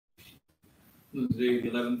Today,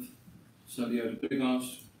 the 11th Sunday after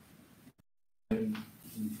Pentecost, in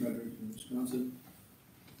Frederick, Wisconsin.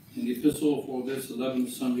 And the epistle for this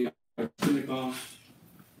 11th Sunday after Pentecost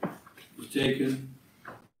is taken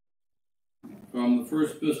from the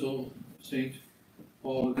first epistle of St.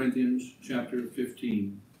 Paul to Corinthians, chapter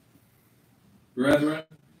 15. Brethren,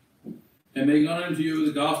 and make known unto you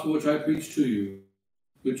the gospel which I preached to you,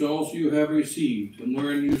 which also you have received, and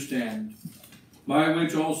wherein you stand, by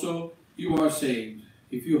which also you are saved,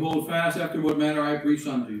 if you hold fast after what manner I preached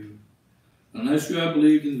unto you, unless you have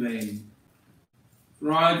believed in vain.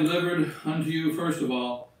 For I delivered unto you first of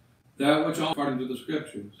all that which also according to the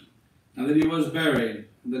Scriptures, and that he was buried,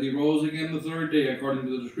 and that he rose again the third day according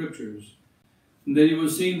to the Scriptures, and that he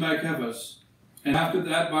was seen by Cephas, and after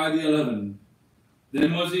that by the 11.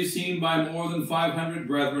 Then was he seen by more than 500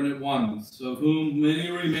 brethren at once, of whom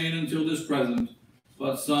many remain until this present,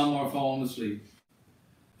 but some are fallen asleep.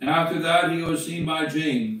 And after that he was seen by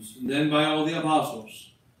James, and then by all the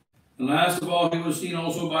apostles. And last of all he was seen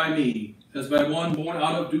also by me, as by one born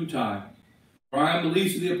out of due time. For I am the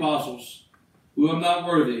least of the apostles, who am not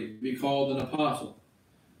worthy to be called an apostle,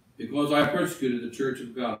 because I persecuted the church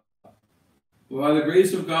of God. But by the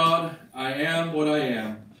grace of God I am what I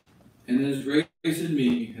am, and his grace in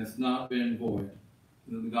me hath not been void.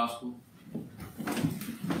 In the Gospel,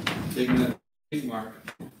 taking that St Mark,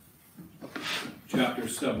 chapter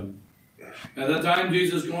 7. At that time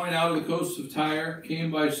Jesus, going out of the coast of Tyre,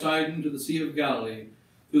 came by Sidon to the Sea of Galilee,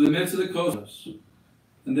 through the midst of the coast.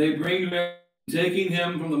 And they bring him, taking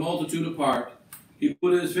him from the multitude apart, he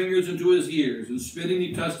put his fingers into his ears, and spitting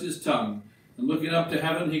he touched his tongue. And looking up to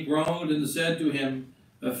heaven he groaned, and said to him,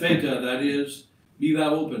 Ephphatha, that is, be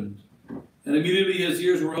thou opened. And immediately his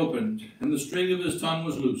ears were opened, and the string of his tongue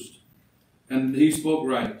was loosed, and he spoke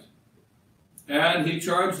right. And he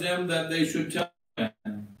charged them that they should tell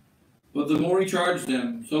men. But the more he charged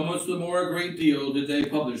them, so much the more a great deal did they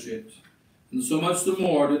publish it. And so much the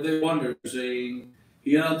more did they wonder, saying,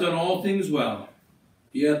 He hath done all things well.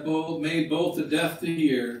 He hath made both the deaf to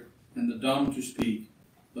hear, and the dumb to speak.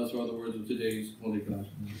 Thus are the words of today's Holy Gospel.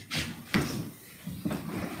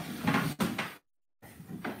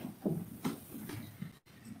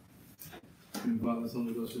 Father, Son,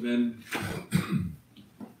 and Ghost, amen.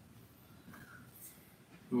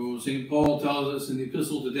 So St. Paul tells us in the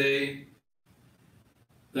epistle today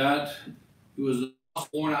that he was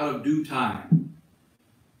born out of due time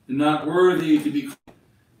and not worthy to be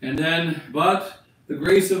called. But the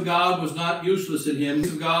grace of God was not useless in him. The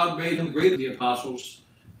grace of God made him great of the apostles,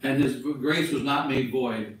 and his grace was not made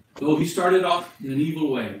void. Though he started off in an evil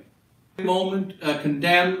way. Moment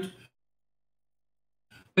condemned.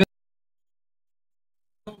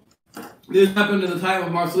 This happened in the time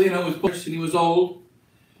of Marcellino, who was pushed and he was old.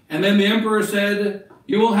 And then the emperor said,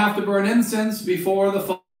 you will have to burn incense before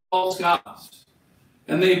the false gods.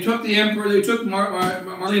 And they took the emperor,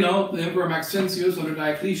 Marcellino, the emperor Maxentius under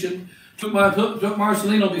Diocletian, took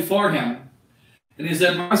Marcellino before him. And he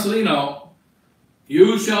said, Marcellino,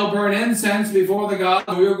 you shall burn incense before the gods,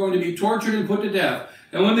 or you are going to be tortured and put to death.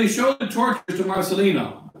 And when they showed the torture to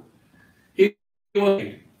Marcellino, he was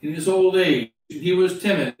in his old age. He was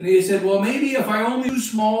timid. And he said, well, maybe if I only use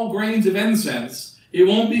small grains of incense, it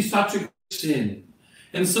won't be such a sin.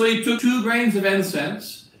 And so he took 2 grains of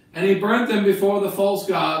incense, and he burnt them before the false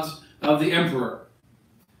gods of the emperor.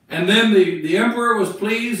 And then the emperor was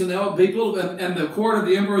pleased, and the people and the court of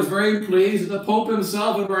the emperor was very pleased, and the Pope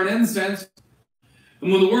himself would burn incense.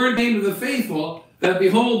 And when the word came to the faithful, that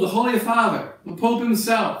behold, the Holy Father, the Pope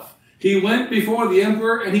himself, he went before the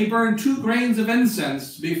emperor, and he burned 2 grains of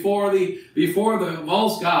incense before the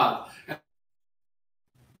false god.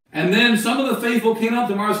 And then some of the faithful came up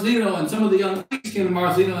to Marcellino, and some of the young priests came to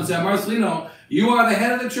Marcellino and said, Marcellino, you are the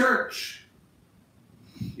head of the church.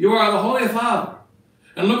 You are the Holy Father.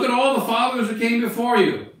 And look at all the fathers who came before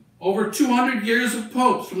you. Over 200 years of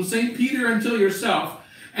popes, from St. Peter until yourself.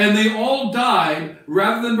 And they all died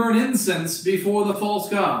rather than burn incense before the false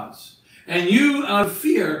gods. And you, out of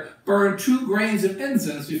fear, burned 2 grains of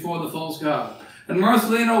incense before the false god. And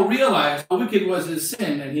Marcellino realized how wicked was his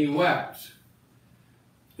sin, and he wept.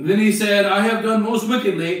 And then he said, I have done most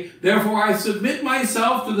wickedly, therefore I submit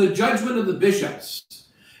myself to the judgment of the bishops.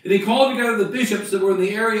 And he called together the bishops that were in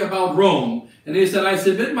the area about Rome, and he said, I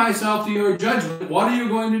submit myself to your judgment. What are you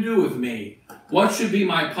going to do with me? What should be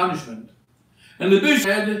my punishment? And the bishop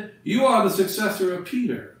said, you are the successor of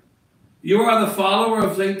Peter. You are the follower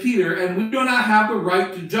of St. Peter, and we do not have the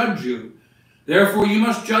right to judge you. Therefore you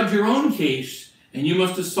must judge your own case, and you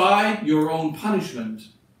must decide your own punishment.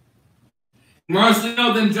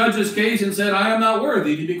 Marcellino then judged his case and said, I am not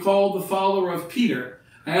worthy to be called the follower of Peter.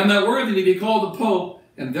 I am not worthy to be called the Pope,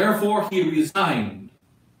 and therefore he resigned.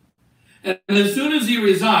 And as soon as he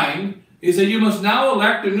resigned, he said, you must now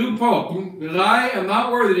elect a new Pope, because I am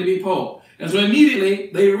not worthy to be Pope. And so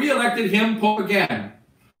immediately they re-elected him Pope again.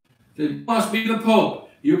 You must be the Pope.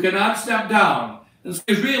 You cannot step down. And so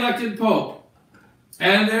he was re-elected Pope.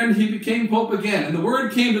 And then he became Pope again. And the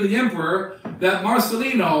word came to the emperor that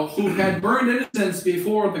Marcellino, who had burned incense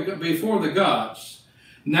before the gods,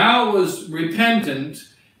 now was repentant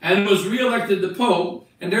and was re-elected the Pope,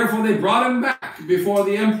 and therefore they brought him back before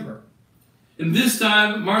the emperor. And this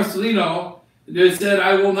time, Marcellino said,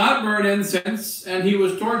 I will not burn incense, and he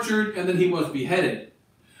was tortured, and then he was beheaded.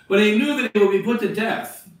 But he knew that he would be put to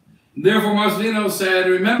death. Therefore, Marcellino said,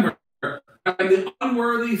 remember, I am the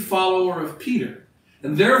unworthy follower of Peter.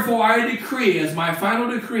 And therefore I decree, as my final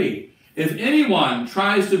decree, if anyone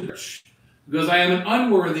tries to preach, because I am an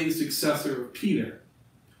unworthy successor of Peter.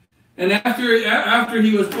 And after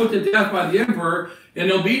he was put to death by the emperor, in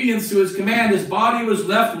obedience to his command, his body was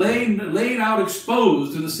left laid out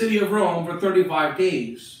exposed in the city of Rome for 35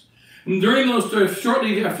 days. And during those,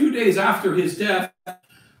 shortly, a few days after his death,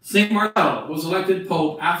 St Marcellino was elected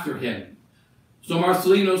Pope after him. So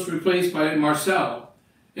Marcellino was replaced by Marcel.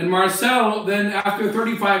 And Marcel, then after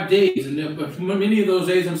 35 days, and many of those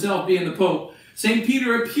days himself being the Pope, St.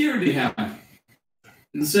 Peter appeared to him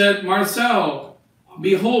and said, Marcel,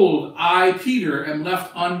 behold, I, Peter, am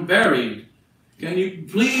left unburied. Can you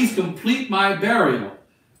please complete my burial?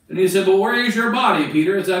 And he said, but where is your body,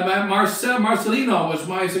 Peter? He said, Marcellino was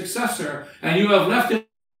my successor, and you have left it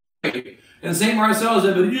away. And St. Marcel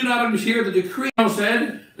said, but did you not hear the decree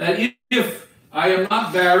said that if I am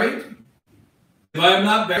not buried,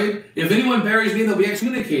 if anyone buries me, they'll be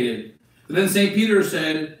excommunicated. And then St. Peter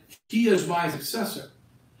said, he is my successor.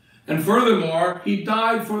 And furthermore, he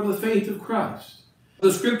died for the faith of Christ.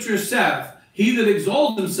 The scripture saith, he that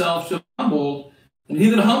exalts himself shall be humbled, and he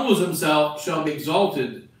that humbles himself shall be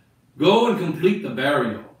exalted. Go and complete the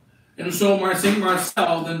burial. And so St.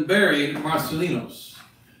 Marcel then buried Marcellinus.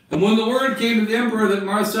 And when the word came to the emperor that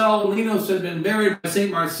Marcellinus had been buried by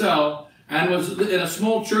St. Marcel, and was in a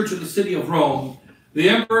small church in the city of Rome, the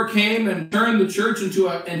emperor came and turned the church into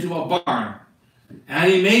a barn.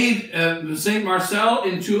 And he made St. Marcel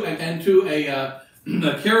into a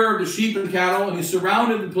carer of the sheep and cattle, and he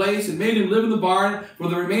surrounded the place and made him live in the barn for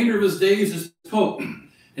the remainder of his days as Pope.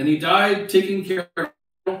 And he died taking care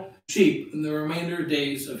of sheep in the remainder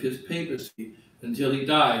days of his papacy until he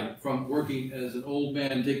died from working as an old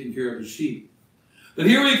man taking care of his sheep. But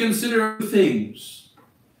here we consider things.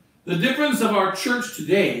 The difference of our church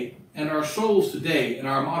today and our souls today in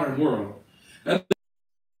our modern world. And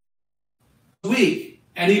weak,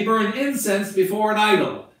 and he burned incense before an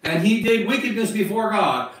idol, and he did wickedness before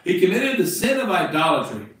God. He committed the sin of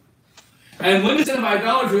idolatry. And when the sin of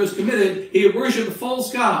idolatry was committed, he worshipped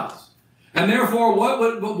false gods. And therefore,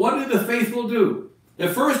 what did the faithful do?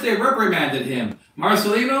 At first they reprimanded him.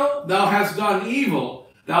 Marcellino, thou hast done evil.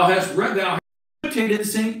 Thou hast imitated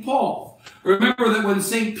St. Paul. Remember that when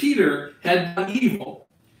St. Peter had done evil,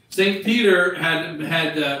 St. Peter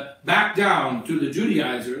had backed down to the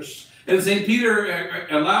Judaizers, and St. Peter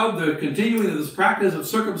allowed the continuing of this practice of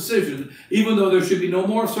circumcision, even though there should be no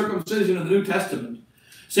more circumcision in the New Testament.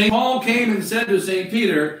 St. Paul came and said to St.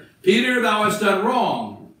 Peter, Peter, thou hast done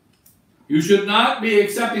wrong. You should not be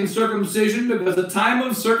accepting circumcision because the time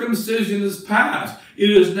of circumcision is past. It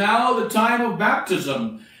is now the time of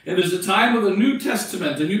baptism. It is the time of the New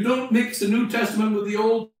Testament, and you don't mix the New Testament with the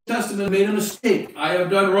Old Testament. Made a mistake. I have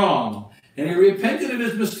done wrong. And he repented of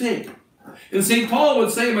his mistake. And St. Paul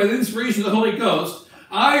would say, by the inspiration of the Holy Ghost,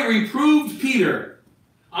 I reproved Peter.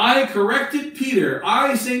 I corrected Peter.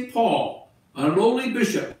 I, St. Paul, a lowly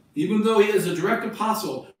bishop, even though he is a direct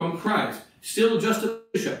apostle from Christ, still just a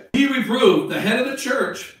bishop. He reproved the head of the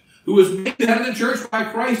church, who was made the head of the church by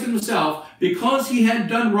Christ himself, because he had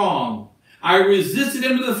done wrong. I resisted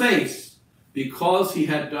him to the face because he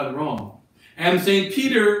had done wrong. And St.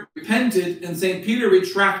 Peter repented, and St. Peter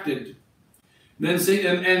retracted. Then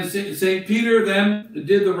St. Peter then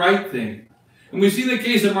did the right thing. And we see the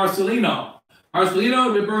case of Marcellino.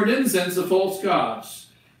 Marcellino burned incense to false gods.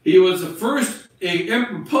 He was the first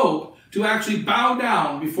pope to actually bow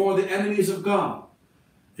down before the enemies of God.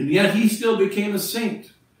 And yet he still became a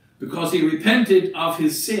saint because he repented of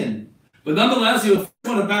his sin. But nonetheless, he was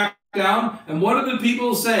going to back down. And what did the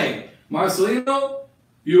people say? Marcellino,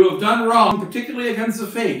 you have done wrong, particularly against the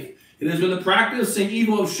faith. It has been the practice. St.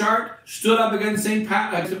 Evo of Chartres stood up against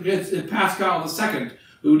Pascal II,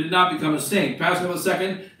 who did not become a saint. Pascal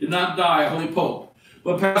II did not die a holy pope.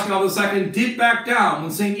 But Pascal II did back down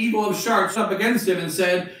when St. Evo of Chartres stood up against him and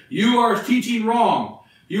said, you are teaching wrong.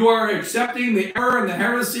 You are accepting the error and the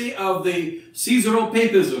heresy of the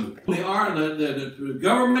Caesaropapism. The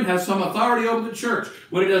government has some authority over the church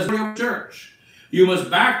when it does not over the church. You must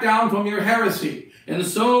back down from your heresy. And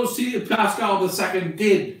so Pascal II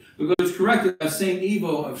did, because it was corrected by St.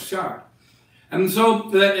 Ivo of Chartres. And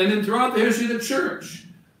then throughout the history of the church,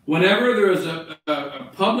 whenever there is a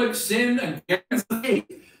public sin against the faith,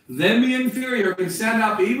 then the inferior can stand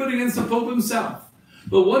up even against the Pope himself.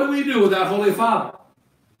 But what do we do with that Holy Father?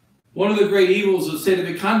 One of the great evils of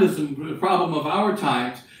sedevacantism, the problem of our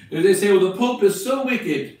times, is they say, well, the Pope is so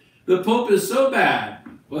wicked, the Pope is so bad,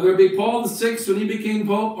 whether it be Paul VI when he became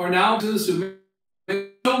Pope, or now Jesus, who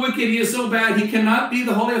is so wicked, he is so bad, he cannot be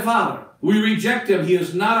the Holy Father. We reject him, he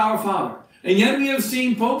is not our Father. And yet we have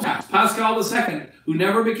seen popes, Pascal II, who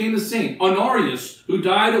never became a saint, Honorius, who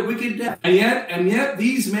died a wicked death. And yet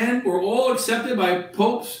these men were all accepted by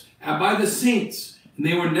popes and by the saints. And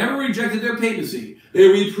they were never rejected their papacy. They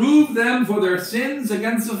reproved them for their sins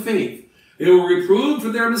against the faith. They were reproved for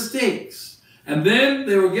their mistakes. And then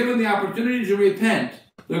they were given the opportunity to repent.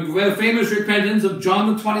 The famous repentance of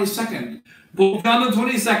John the 22nd. Pope John the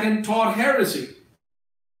 22nd taught heresy.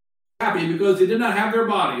 Happy because they did not have their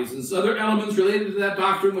bodies and other elements related to that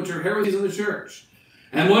doctrine, which are heresies of the church.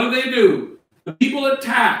 And what did they do? The people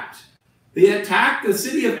attacked. They attacked the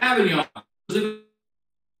city of Avignon.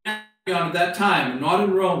 At that time, not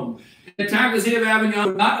in Rome. He attacked the city of Avignon,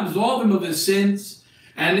 would not absolve him of his sins,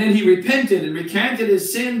 and then he repented and recanted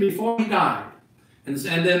his sin before he died. And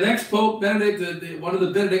the next Pope, Benedict, one of the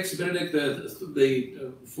Benedicts, Benedict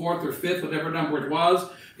the fourth or fifth, whatever number it was,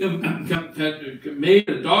 made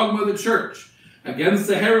a dogma of the church against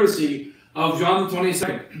the heresy of John the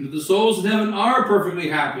 22nd. The souls in heaven are perfectly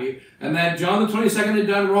happy, and that John the 22nd had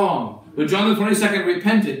done wrong, but John the 22nd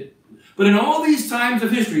repented. But in all these times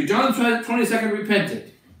of history, John the 22nd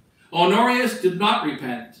repented. Honorius did not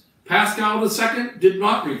repent. Pascal II did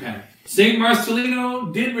not repent. St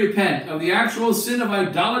Marcellino did repent of the actual sin of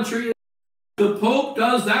idolatry. The Pope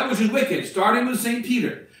does that which is wicked, starting with St.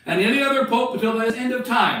 Peter. And any other Pope until the end of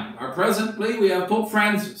time. Presently, we have Pope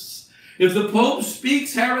Francis. If the Pope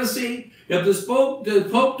speaks heresy, if the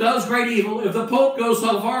Pope does great evil, if the Pope goes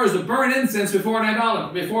so far as to burn incense before an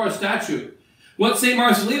idolater, before a statue, what St.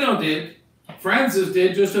 Marcellino did, Francis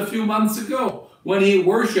did just a few months ago when he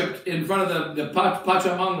worshipped in front of the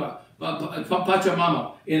Pachamama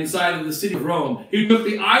inside of the city of Rome. He took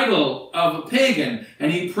the idol of a pagan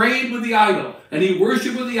and he prayed with the idol and he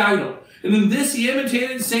worshipped with the idol. And in this he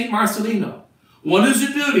imitated St. Marcellino. What is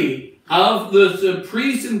the duty of the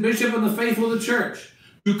priest and bishop and the faithful of the church?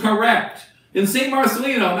 To correct. In St.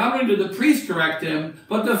 Marcellino, not only did the priest correct him,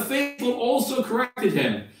 but the faithful also corrected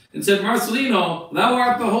him. And said, Marcellino, thou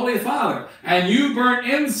art the Holy Father, and you burn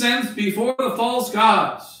incense before the false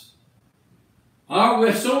gods.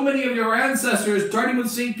 With so many of your ancestors, starting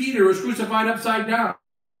with St. Peter, was crucified upside down.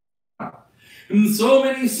 And so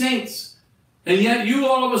many saints. And yet you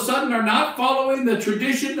all of a sudden are not following the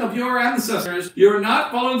tradition of your ancestors. You're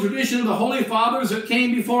not following the tradition of the Holy Fathers that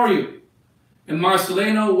came before you. And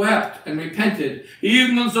Marcellino wept and repented,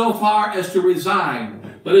 even so far as to resign.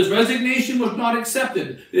 But his resignation was not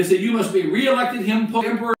accepted. They said, you must be re-elected him Pope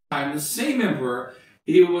Emperor. The same emperor,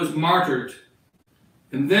 he was martyred.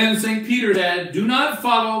 And then St. Peter said, do not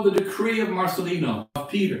follow the decree of Marcellino, of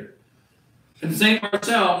Peter. And St.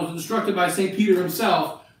 Marcel was instructed by St. Peter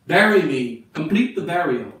himself, bury me, complete the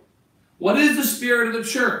burial. What is the spirit of the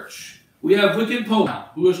church? We have wicked Pope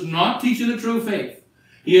who is not teaching the true faith.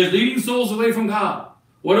 He is leading souls away from God.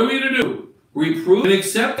 What are we to do? Reprove and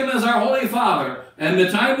accept him as our Holy Father, and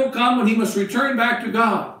the time will come when he must return back to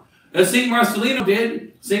God. As St. Marcellino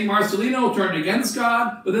did, St. Marcellino turned against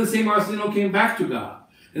God, but then St. Marcellino came back to God.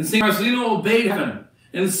 And St. Marcellino obeyed heaven.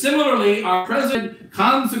 And similarly, our president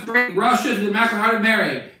consecrated Russia to the Immaculate Heart of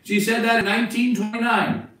Mary. She said that in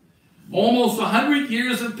 1929. Almost 100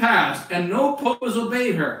 years have passed, and no pope has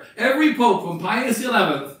obeyed her. Every pope from Pius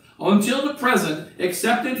XI until the present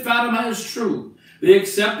accepted Fatima as true. They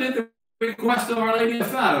accepted the request of Our Lady of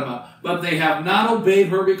Fatima, but they have not obeyed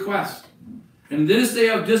her request. In this they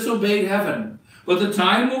have disobeyed heaven. But the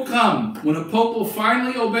time will come when a pope will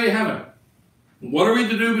finally obey heaven. What are we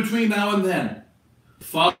to do between now and then?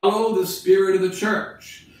 Follow the spirit of the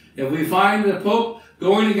church. If we find the pope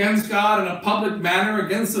going against God in a public manner,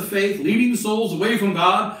 against the faith, leading souls away from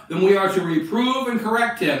God, then we are to reprove and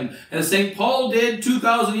correct him, as St. Paul did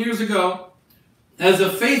 2,000 years ago, as the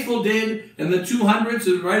faithful did in the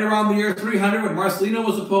 200s, right around the year 300 when Marcellino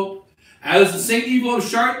was the pope, as St. Ivo of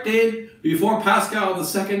Chartres did before Pascal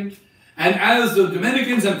II, And as the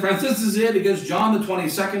Dominicans and Franciscans did against John the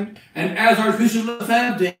 22nd, and as Archbishop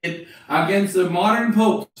Lefebvre did against the modern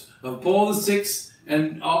popes of Paul VI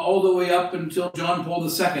and all the way up until John Paul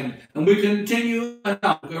II. And we continue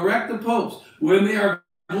now to correct the popes when they are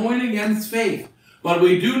going against faith. But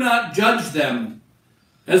we do not judge them.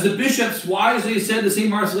 As the bishops wisely said to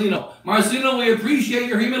St Marcellino, Marcellino, we appreciate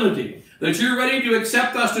your humility, that you're ready to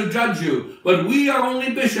accept us to judge you, but we are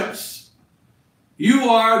only bishops. You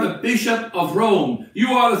are the Bishop of Rome. You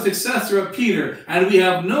are the successor of Peter, and we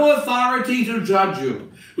have no authority to judge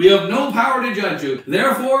you. We have no power to judge you.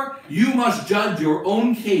 Therefore, you must judge your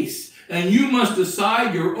own case, and you must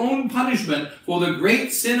decide your own punishment for the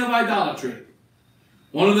great sin of idolatry.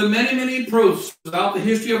 One of the many, many proofs throughout the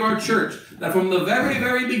history of our church that from the very,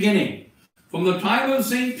 very beginning, from the time of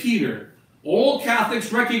St. Peter, all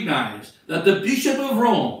Catholics recognize that the Bishop of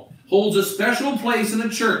Rome holds a special place in the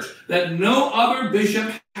church that no other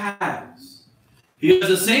bishop has. He has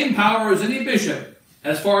the same power as any bishop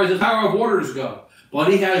as far as his power of orders go. But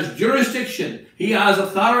he has jurisdiction, he has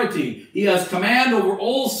authority, he has command over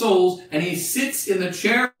all souls, and he sits in the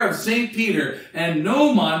chair of St. Peter, and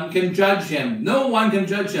no one can judge him. No one can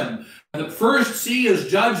judge him. The first see is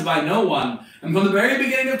judged by no one. And from the very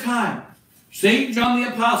beginning of time, St. John the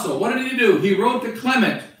Apostle, what did he do? He wrote to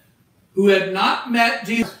Clement, who had not met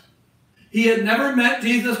Jesus. He had never met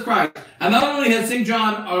Jesus Christ. And not only had St.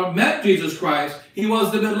 John met Jesus Christ, he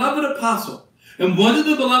was the beloved apostle. And what did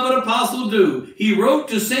the beloved apostle do? He wrote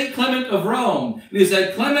to St. Clement of Rome. And he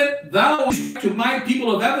said, Clement, thou to my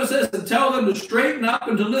people of Ephesus and tell them to straighten up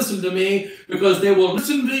and to listen to me, because they will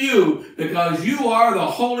listen to you, because you are the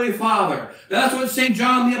Holy Father. That's what St.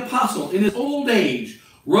 John the Apostle, in his old age,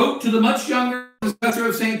 wrote to the much younger successor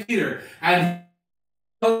of St. Peter. And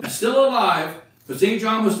he was still alive. But St.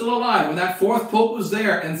 John was still alive when that fourth pope was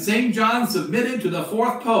there, and St. John submitted to the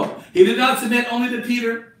fourth pope. He did not submit only to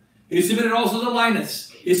Peter. He submitted also to Linus.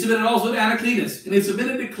 He submitted also to Anacletus. And he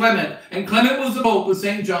submitted to Clement. And Clement was the pope when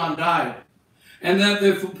St. John died. And that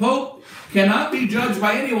the pope cannot be judged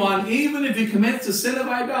by anyone, even if he commits a sin of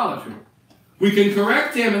idolatry. We can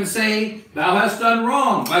correct him and say, thou hast done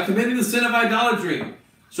wrong by committing the sin of idolatry,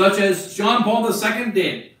 such as John Paul II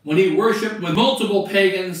did when he worshipped with multiple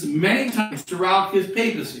pagans many times throughout his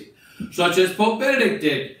papacy, such as Pope Benedict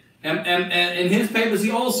did, and in his papacy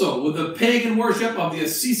also, with the pagan worship of the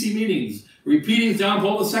Assisi meetings, repeating John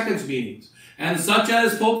Paul II's meetings, and such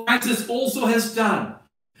as Pope Francis also has done.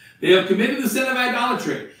 They have committed the sin of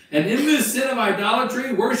idolatry, and in this sin of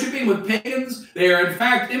idolatry, worshipping with pagans, they are in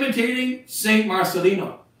fact imitating St.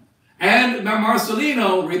 Marcellino. And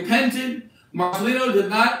Marcellino repented. Marcellino did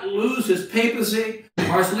not lose his papacy.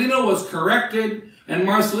 Marcellino was corrected, and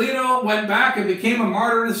Marcellino went back and became a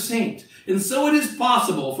martyred saint. And so it is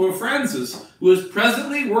possible for Francis, who is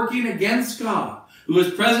presently working against God, who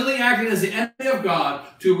is presently acting as the enemy of God,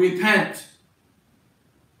 to repent.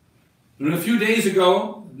 And a few days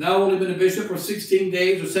ago, now only been a bishop for 16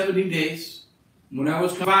 days or 17 days, when I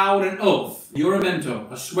was vowed an oath,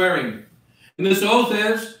 juramento, a swearing. And this oath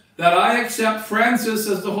is that I accept Francis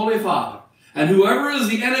as the Holy Father. And whoever is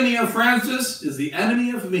the enemy of Francis is the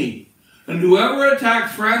enemy of me. And whoever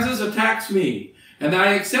attacks Francis attacks me. And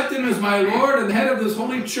I accept him as my Lord and head of this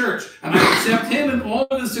holy church. And I accept him and all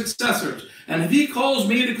of his successors. And if he calls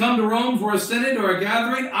me to come to Rome for a synod or a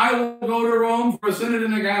gathering, I will go to Rome for a synod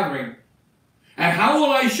and a gathering. And how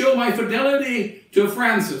will I show my fidelity to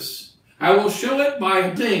Francis? I will show it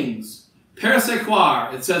by things.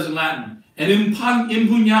 Persequar, it says in Latin. And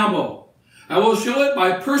impugnabo. I will show it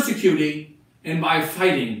by persecuting and by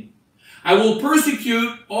fighting. I will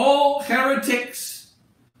persecute all heretics,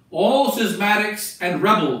 all schismatics and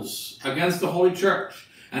rebels against the Holy Church,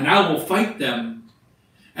 and I will fight them.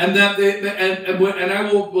 And that and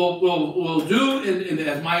I will do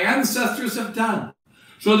as my ancestors have done.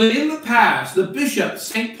 So that in the past, the bishop,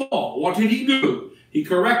 St. Paul, what did he do? He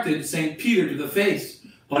corrected St. Peter to the face,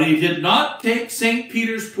 but he did not take St.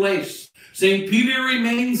 Peter's place. St. Peter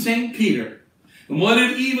remained St. Peter. And what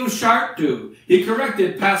did Eve of Chartres do? He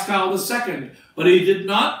corrected Pascal II, but he did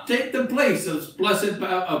not take the place of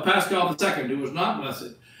Pascal II, who was not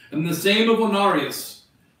blessed. And the same of Honorius,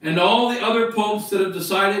 and all the other popes that have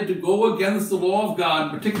decided to go against the law of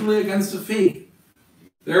God, particularly against the faith.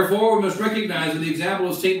 Therefore, we must recognize in the example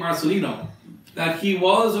of St. Marcellino that he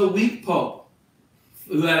was a weak pope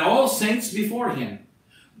who had all saints before him.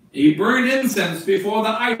 He burned incense before the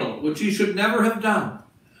idol, which he should never have done.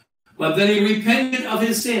 But then he repented of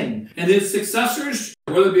his sin, and his successors,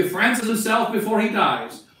 whether it be Francis himself before he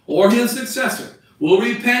dies, or his successor, will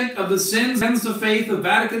repent of the sins against the faith of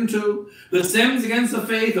Vatican II, the sins against the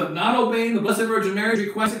faith of not obeying the Blessed Virgin Mary's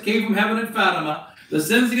request that came from heaven at Fatima, the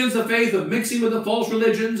sins against the faith of mixing with the false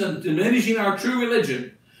religions and diminishing our true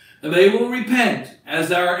religion, and they will repent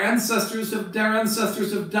as our ancestors have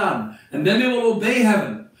done, and then they will obey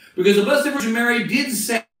heaven. Because the Blessed Virgin Mary did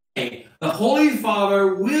say, the Holy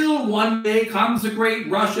Father will one day consecrate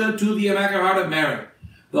Russia to the Immaculate Heart of Mary.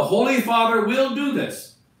 The Holy Father will do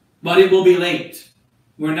this, but it will be late.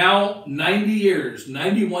 We're now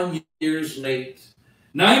 91 years late.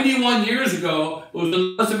 91 years ago was when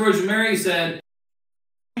the Blessed Virgin Mary said,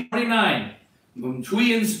 29, from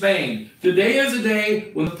Tui in Spain, today is a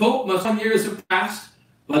day when the Pope must 1 years have passed,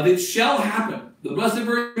 but it shall happen. The Blessed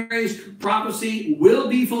Virgin Mary's prophecy will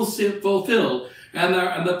be fulfilled, and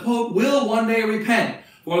the Pope will one day repent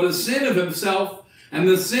for the sin of himself and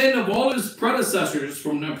the sin of all his predecessors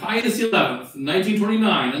from Pius XI,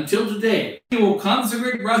 1929, until today. He will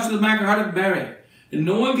consecrate Russia to the Immaculate Heart of Mary, and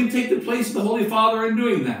no one can take the place of the Holy Father in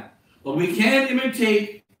doing that. But we can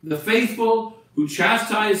imitate the faithful who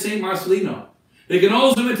chastised St Marcellino. They can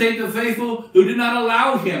also imitate the faithful who did not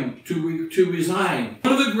allow him to resign.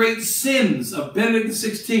 One of the great sins of Benedict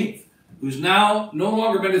XVI, who's now no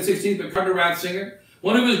longer Benedict XVI, but Cardinal Ratzinger,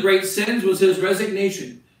 one of his great sins was his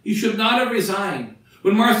resignation. He should not have resigned.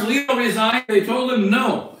 When Marcellino resigned, they told him,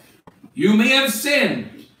 no, you may have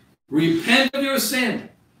sinned. Repent of your sin,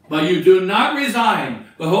 but you do not resign.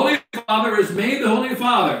 The Holy Father is made the Holy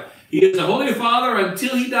Father. He is the Holy Father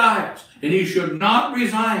until he dies, and he should not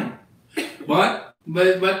resign. But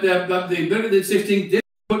the Benedict XVI did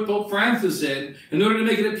put Pope Francis in order to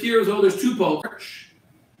make it appear as though there's two popes.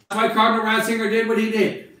 That's why Cardinal Ratzinger did what he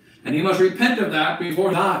did. And he must repent of that before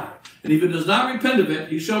he dies. And if he does not repent of it,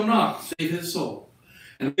 he shall not save his soul.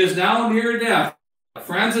 And he is now near death.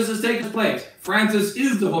 Francis has taken his place. Francis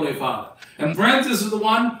is the Holy Father. And Francis is the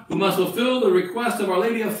one who must fulfill the request of Our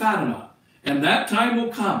Lady of Fatima. And that time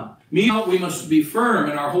will come. Meanwhile, we must be firm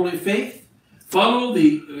in our holy faith, follow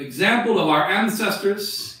the example of our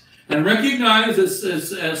ancestors, and recognize,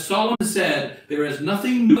 as Solomon said, there is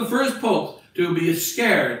nothing new. The first pope to be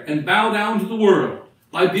scared and bow down to the world.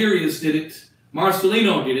 Liberius did it.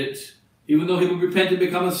 Marcellino did it, even though he would repent and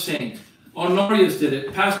become a saint. Honorius did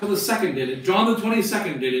it. Paschal II did it. John the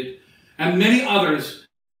 22nd did it. And many others.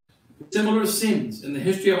 Similar sins in the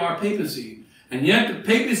history of our papacy. And yet the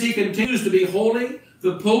papacy continues to be holy.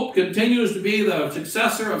 The Pope continues to be the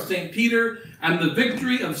successor of St. Peter. And the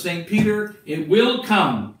victory of St. Peter, it will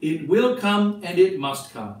come. It will come and it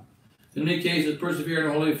must come. In any case, let's persevere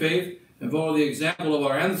in holy faith and follow the example of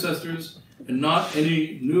our ancestors, and not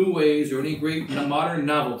any new ways or any great modern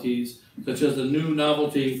novelties, such as the new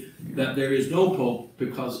novelty that there is no Pope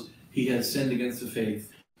because he has sinned against the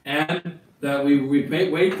faith. And that we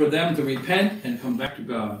wait for them to repent and come back to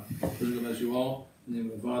God. God bless you all. In the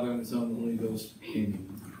name of the Father, and the Son, and the Holy Ghost. Amen.